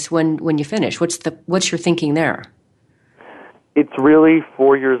business when you finish? What's your thinking there? It's really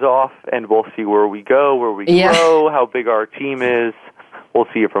 4 years off, and we'll see where we go, where we grow, how big our team is. We'll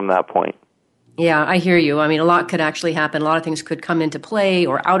see it from that point. Yeah, I hear you. I mean, a lot could actually happen. A lot of things could come into play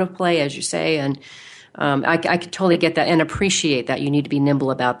or out of play, as you say, and I could totally get that and appreciate that. You need to be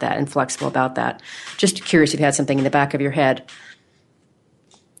nimble about that and flexible about that. Just curious if you had something in the back of your head.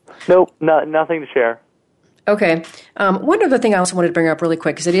 Nope, nothing to share. Okay. One other thing I also wanted to bring up really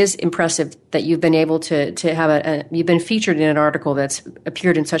quick, because it is impressive that you've been able to have you've been featured in an article that's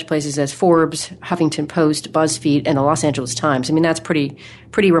appeared in such places as Forbes, Huffington Post, BuzzFeed, and the Los Angeles Times. I mean, that's pretty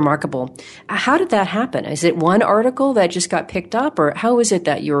remarkable. How did that happen? Is it one article that just got picked up, or how is it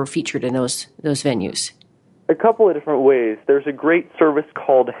that you're featured in those venues? A couple of different ways. There's a great service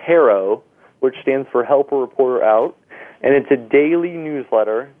called HARO, which stands for Help a Reporter Out, and it's a daily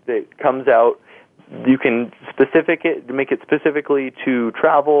newsletter that comes out. You can make it specifically to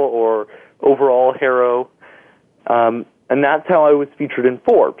travel or overall HARO, and that's how I was featured in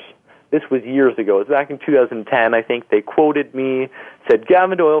Forbes. This was years ago. It was back in 2010. I think they quoted me, said,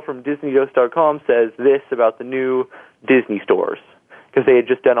 Gavin Doyle from DisneyDose.com says this about the new Disney stores, because they had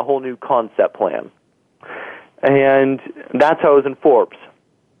just done a whole new concept plan. And that's how I was in Forbes.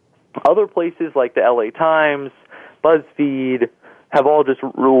 Other places like the LA Times, BuzzFeed, have all just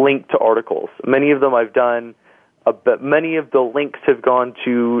linked to articles. Many of them I've done, but many of the links have gone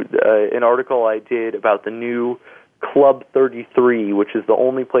to an article I did about the new Club 33, which is the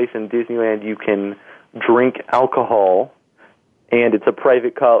only place in Disneyland you can drink alcohol, and it's a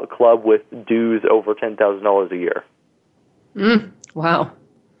private club with dues over $10,000 a year. Wow.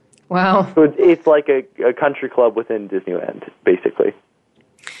 Wow. So it's like a country club within Disneyland, basically.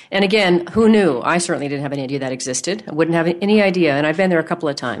 And again, who knew? I certainly didn't have any idea that existed. I wouldn't have any idea, and I've been there a couple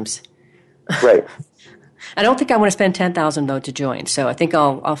of times. Right. I don't think I want to spend $10,000 though to join, so I think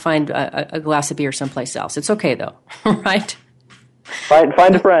I'll find a glass of beer someplace else. It's okay though, right?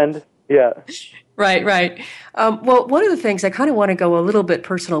 Find a friend. Yeah. Right. Well, one of the things I kind of want to go a little bit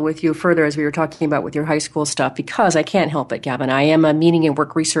personal with you further as we were talking about with your high school stuff, because I can't help it, Gavin. I am a meaning and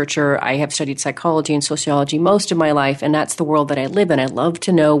work researcher. I have studied psychology and sociology most of my life, and that's the world that I live in. I love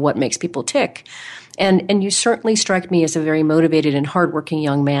to know what makes people tick. And you certainly strike me as a very motivated and hardworking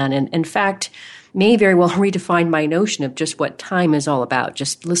young man. And in fact, may very well redefine my notion of just what time is all about,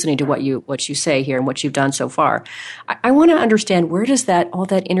 just listening to what you say here and what you've done so far. I want to understand, where does all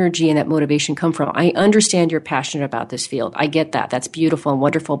that energy and that motivation come from? I understand you're passionate about this field. I get that. That's beautiful and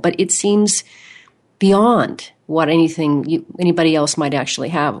wonderful, but it seems beyond what anybody else might actually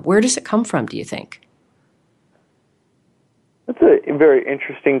have. Where does it come from, do you think? That's a very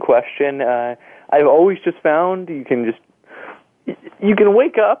interesting question. I've always just found you can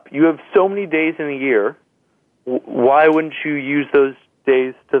wake up. You have so many days in a year. Why wouldn't you use those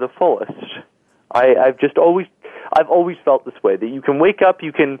days to the fullest? I've always felt this way, that you can wake up,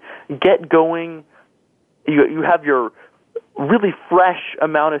 you can get going. You have your really fresh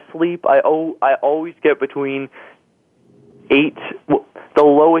amount of sleep. I always get between 8, the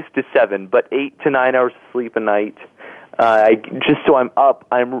lowest is 7, but 8 to 9 hours of sleep a night. So I'm up,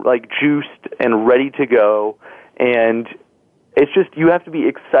 I'm like juiced and ready to go, and it's just, you have to be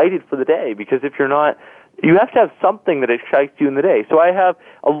excited for the day, because if you're not, you have to have something that excites you in the day. So I have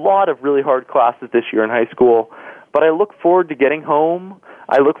a lot of really hard classes this year in high school, but I look forward to getting home.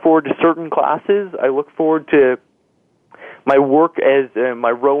 I look forward to certain classes. I look forward to my work as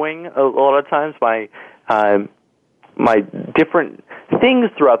my rowing. A lot of times my different things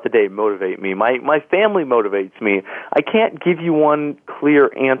throughout the day motivate me. My family motivates me. I can't give you one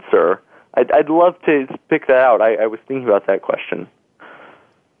clear answer. I'd love to pick that out. I was thinking about that question.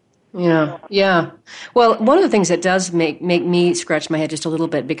 Yeah. Well, one of the things that does make me scratch my head just a little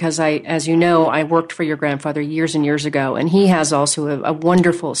bit, because as you know, I worked for your grandfather years and years ago, and he has also a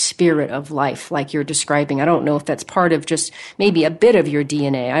wonderful spirit of life, like you're describing. I don't know if that's part of just maybe a bit of your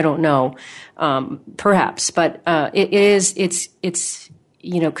DNA. I don't know, perhaps, but it's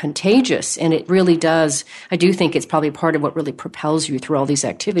contagious, and it really does. I do think it's probably part of what really propels you through all these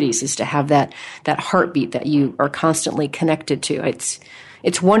activities, is to have that heartbeat that you are constantly connected to.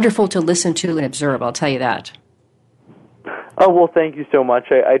 It's wonderful to listen to and observe, I'll tell you that. Oh, well, thank you so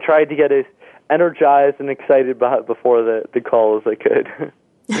much. I tried to get as energized and excited before the call as I could.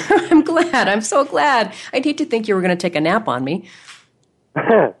 I'm glad. I'm so glad. I'd hate to think you were going to take a nap on me.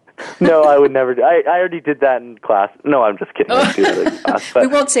 No, I would never do. I already did that in class. No, I'm just kidding. I do that in class, we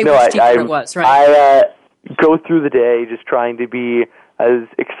won't say which teacher it was, right? I go through the day just trying to be as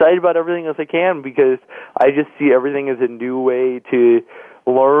excited about everything as I can, because I just see everything as a new way to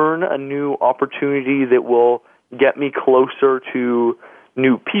learn, a new opportunity that will get me closer to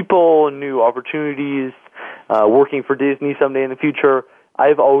new people, new opportunities, working for Disney someday in the future.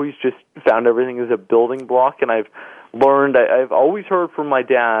 I've always just found everything as a building block, and I've learned, I've always heard from my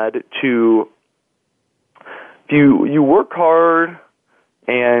dad to, if you work hard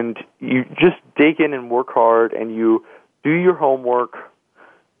and you just dig in and work hard and you do your homework,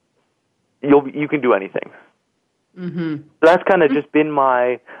 you can do anything. Mm-hmm. So that's kind of just been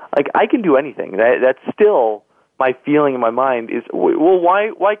my, I can do anything. That's still my feeling in my mind is, well,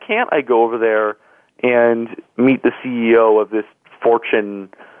 why can't I go over there and meet the CEO of this Fortune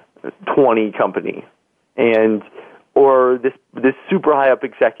 20 company, or this super high up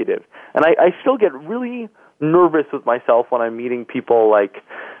executive? And I still get really nervous with myself when I'm meeting people like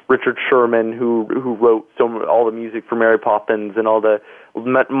Richard Sherman, who wrote all the music for Mary Poppins and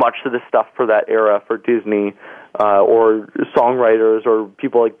much of the stuff for that era for Disney, or songwriters or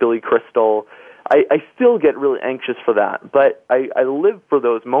people like Billy Crystal. I still get really anxious for that, but I live for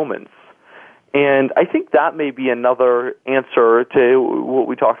those moments. And I think that may be another answer to what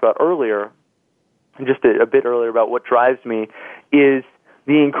we talked about earlier, just a bit earlier, about what drives me, is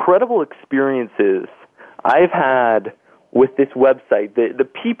the incredible experiences I've had with this website, the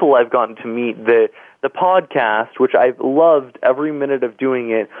people I've gotten to meet, the podcast, which I've loved every minute of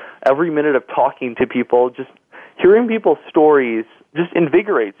doing it, every minute of talking to people, just hearing people's stories just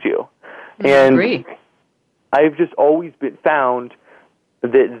invigorates you. And agree. I've just always found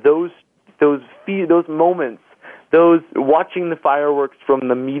that those moments, those watching the fireworks from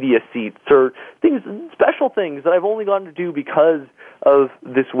the media seats, or special things that I've only gotten to do because of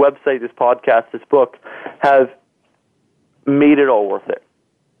this website, this podcast, this book, have made it all worth it.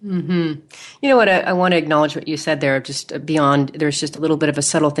 Mm-hmm. You know what? I want to acknowledge what you said there, just beyond, there's just a little bit of a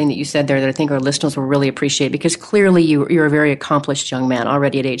subtle thing that you said there that I think our listeners will really appreciate, because clearly you're a very accomplished young man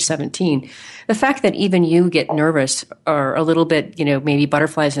already at age 17. The fact that even you get nervous or a little bit, maybe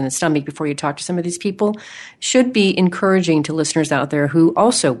butterflies in the stomach before you talk to some of these people should be encouraging to listeners out there who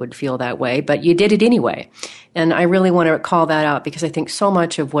also would feel that way, but you did it anyway. And I really want to call that out, because I think so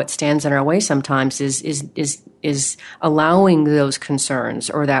much of what stands in our way sometimes is allowing those concerns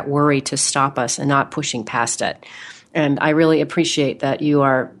or that worry to stop us and not pushing past it. And I really appreciate that you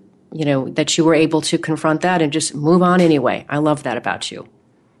are, that you were able to confront that and just move on anyway. I love that about you.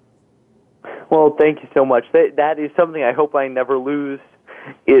 Well, thank you so much. That is something I hope I never lose.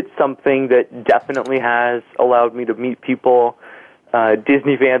 It's something that definitely has allowed me to meet people.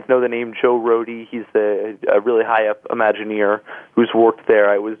 Disney fans know the name Joe Rohde. He's a really high-up Imagineer who's worked there.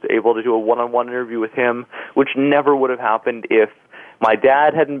 I was able to do a one-on-one interview with him, which never would have happened if my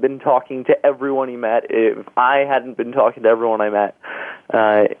dad hadn't been talking to everyone he met, if I hadn't been talking to everyone I met.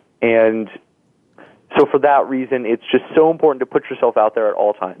 And so for that reason, it's just so important to put yourself out there at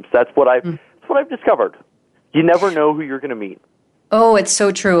all times. That's what I've discovered. You never know who you're going to meet. Oh, it's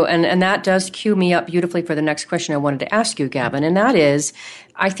so true. And that does cue me up beautifully for the next question I wanted to ask you, Gavin. And that is,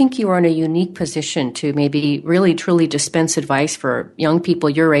 I think you are in a unique position to maybe really truly dispense advice for young people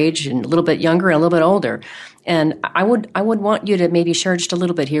your age and a little bit younger and a little bit older. And I would want you to maybe share just a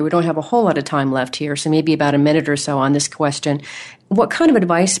little bit here. We don't have a whole lot of time left here, so maybe about a minute or so on this question. What kind of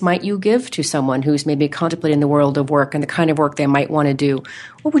advice might you give to someone who's maybe contemplating the world of work and the kind of work they might want to do?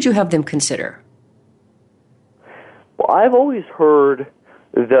 What would you have them consider? Well, I've always heard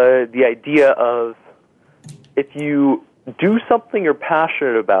the idea of if you do something you're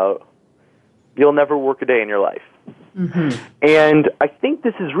passionate about, you'll never work a day in your life. Mm-hmm. And I think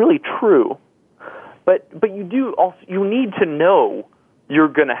this is really true. But you need to know you're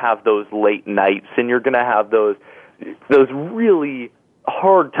going to have those late nights and you're going to have those really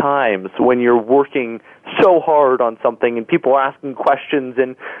hard times when you're working so hard on something and people are asking questions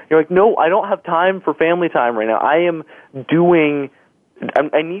and you're like, no, I don't have time for family time right now. I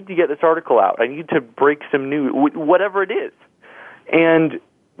need to get this article out. I need to break some news, whatever it is.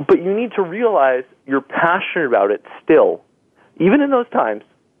 But you need to realize you're passionate about it still, even in those times.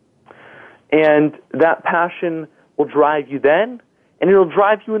 And that passion will drive you then, and it'll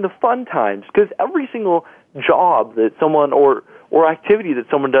drive you in the fun times, because every single job that someone or activity that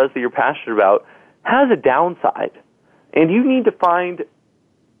someone does that you're passionate about has a downside. And you need to find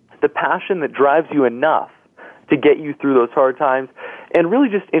the passion that drives you enough to get you through those hard times and really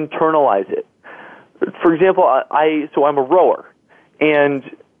just internalize it. For example, I'm a rower, and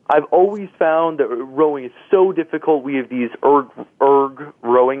I've always found that rowing is so difficult. We have these erg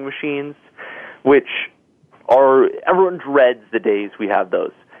rowing machines, which everyone dreads the days we have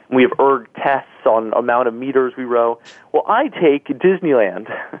those. We have erg tests on amount of meters we row. Well, I take Disneyland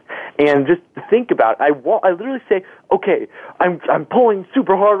and just think about it. I literally say, okay, I'm pulling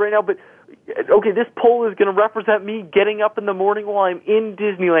super hard right now, but okay, this pole is going to represent me getting up in the morning while I'm in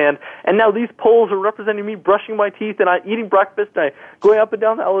Disneyland, and now these poles are representing me brushing my teeth and I'm eating breakfast and I'm going up and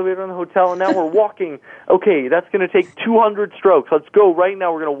down the elevator in the hotel, and now we're walking. Okay, that's going to take 200 strokes. Let's go right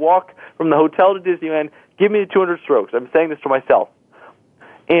now. We're going to walk from the hotel to Disneyland. Give me the 200 strokes. I'm saying this to myself.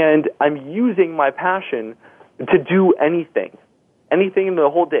 And I'm using my passion to do anything in the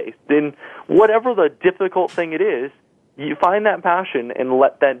whole day. Then whatever the difficult thing it is, you find that passion and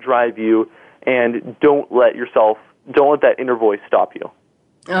let that drive you, and don't let that inner voice stop you.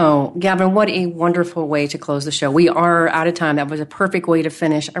 Oh, Gavin, what a wonderful way to close the show. We are out of time. That was a perfect way to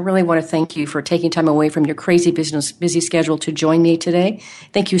finish. I really want to thank you for taking time away from your crazy busy schedule to join me today.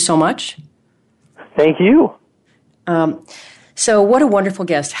 Thank you so much. Thank you. So what a wonderful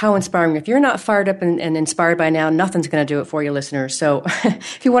guest. How inspiring. If you're not fired up and inspired by now, nothing's going to do it for you, listeners. So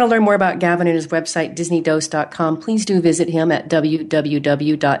if you want to learn more about Gavin and his website, DisneyDose.com, please do visit him at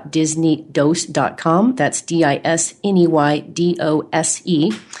www.disneydose.com. That's Disneydose.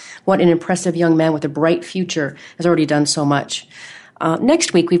 What an impressive young man with a bright future, has already done so much.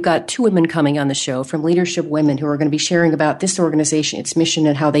 Next week, we've got two women coming on the show from Leadership Women who are going to be sharing about this organization, its mission,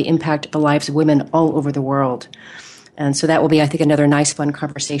 and how they impact the lives of women all over the world. And so that will be, I think, another nice, fun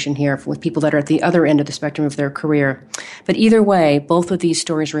conversation here with people that are at the other end of the spectrum of their career. But either way, both of these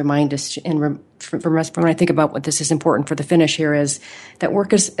stories remind us, and from when I think about what this is important for the finish here, is that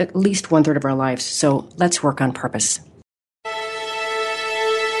work is at least 1/3 of our lives. So let's work on purpose.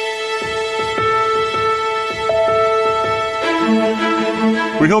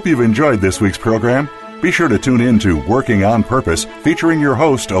 We hope you've enjoyed this week's program. Be sure to tune in to Working on Purpose, featuring your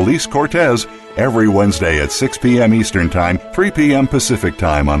host, Elise Cortez, every Wednesday at 6 p.m. Eastern Time, 3 p.m. Pacific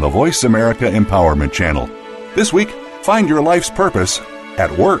Time on the Voice America Empowerment Channel. This week, find your life's purpose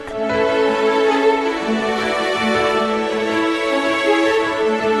at work.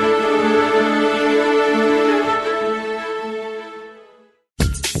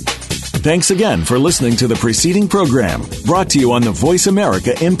 Thanks again for listening to the preceding program, brought to you on the Voice America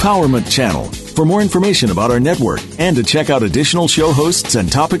Empowerment Channel. For more information about our network and to check out additional show hosts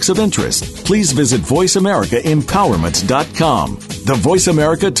and topics of interest, please visit voiceamericaempowerment.com. The Voice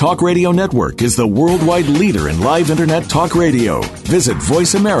America Talk Radio Network is the worldwide leader in live Internet talk radio. Visit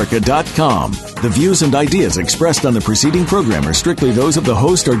voiceamerica.com. The views and ideas expressed on the preceding program are strictly those of the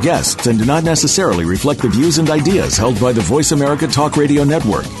host or guests and do not necessarily reflect the views and ideas held by the Voice America Talk Radio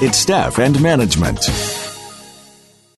Network, its staff, and management.